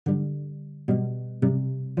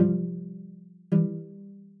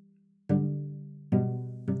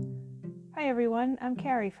everyone, I'm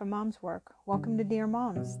Carrie from Mom's Work. Welcome to Dear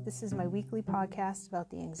Moms. This is my weekly podcast about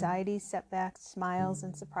the anxieties, setbacks, smiles,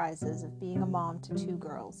 and surprises of being a mom to two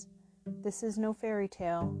girls. This is no fairy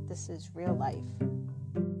tale, this is real life.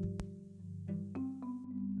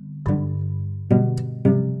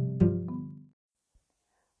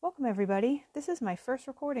 Welcome everybody, this is my first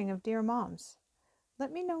recording of Dear Moms.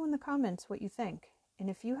 Let me know in the comments what you think, and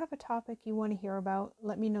if you have a topic you want to hear about,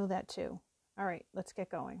 let me know that too. Alright, let's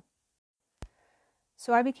get going.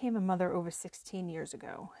 So I became a mother over 16 years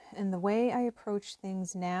ago, and the way I approach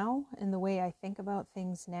things now and the way I think about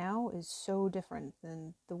things now is so different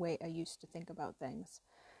than the way I used to think about things.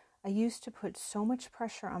 I used to put so much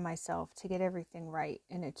pressure on myself to get everything right,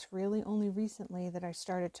 and it's really only recently that I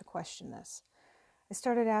started to question this. I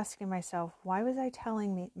started asking myself, why was I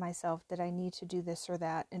telling myself that I need to do this or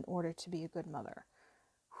that in order to be a good mother?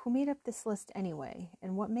 Who made up this list anyway,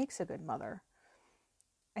 and what makes a good mother?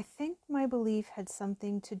 I think my belief had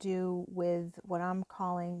something to do with what I'm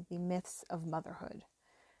calling the myths of motherhood.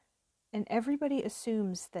 And everybody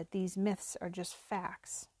assumes that these myths are just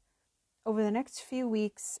facts. Over the next few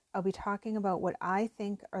weeks, I'll be talking about what I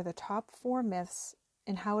think are the top 4 myths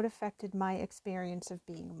and how it affected my experience of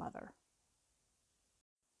being a mother.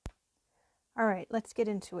 All right, let's get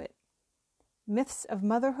into it. Myths of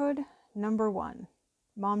motherhood, number 1.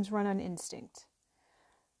 Moms run on instinct.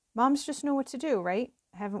 Moms just know what to do, right?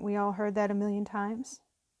 Haven't we all heard that a million times?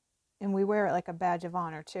 And we wear it like a badge of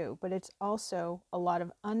honor too, but it's also a lot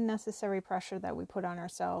of unnecessary pressure that we put on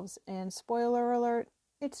ourselves, and spoiler alert,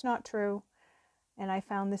 it's not true, and I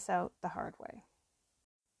found this out the hard way.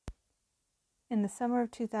 In the summer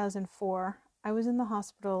of 2004, I was in the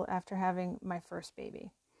hospital after having my first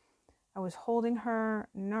baby. I was holding her,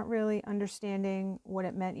 not really understanding what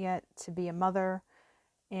it meant yet to be a mother,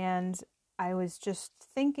 and I was just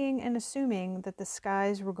thinking and assuming that the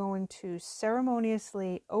skies were going to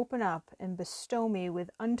ceremoniously open up and bestow me with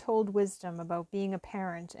untold wisdom about being a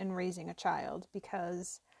parent and raising a child,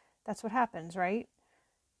 because that's what happens, right?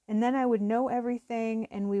 And then I would know everything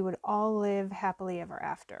and we would all live happily ever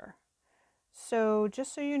after. So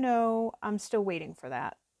just so you know, I'm still waiting for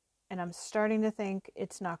that, and I'm starting to think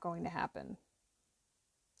it's not going to happen.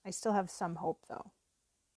 I still have some hope though.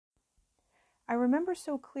 I remember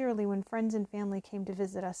so clearly when friends and family came to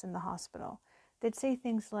visit us in the hospital. They'd say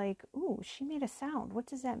things like, "Ooh, she made a sound. What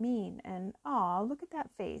does that mean?" And, "Aw, look at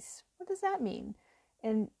that face. What does that mean?"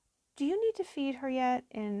 And, "Do you need to feed her yet?"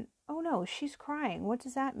 And, "Oh no, she's crying. What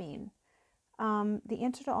does that mean?" The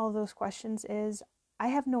answer to all of those questions is, I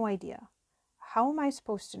have no idea. How am I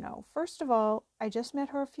supposed to know? First of all, I just met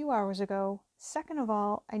her a few hours ago. Second of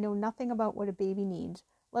all, I know nothing about what a baby needs,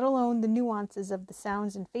 let alone the nuances of the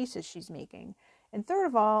sounds and faces she's making. And third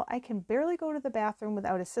of all, I can barely go to the bathroom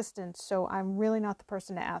without assistance, so I'm really not the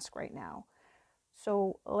person to ask right now.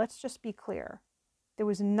 So let's just be clear. There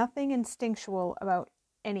was nothing instinctual about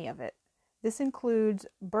any of it. This includes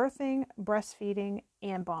birthing, breastfeeding,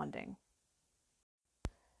 and bonding.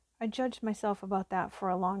 I judged myself about that for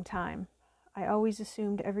a long time. I always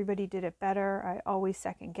assumed everybody did it better. I always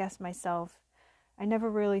second-guessed myself. I never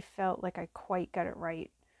really felt like I quite got it right.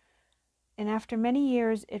 And after many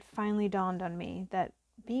years, it finally dawned on me that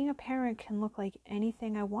being a parent can look like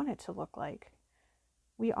anything I want it to look like.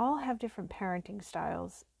 We all have different parenting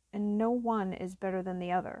styles, and no one is better than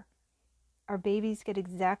the other. Our babies get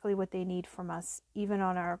exactly what they need from us, even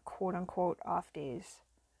on our quote-unquote off days.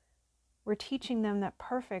 We're teaching them that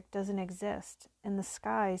perfect doesn't exist, and the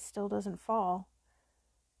sky still doesn't fall.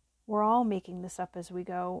 We're all making this up as we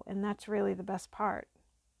go, and that's really the best part.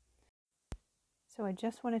 So I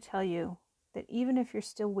just want to tell you that even if you're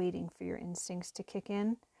still waiting for your instincts to kick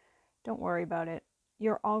in, don't worry about it.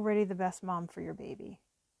 You're already the best mom for your baby.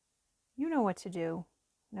 You know what to do.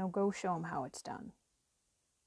 Now go show them how it's done.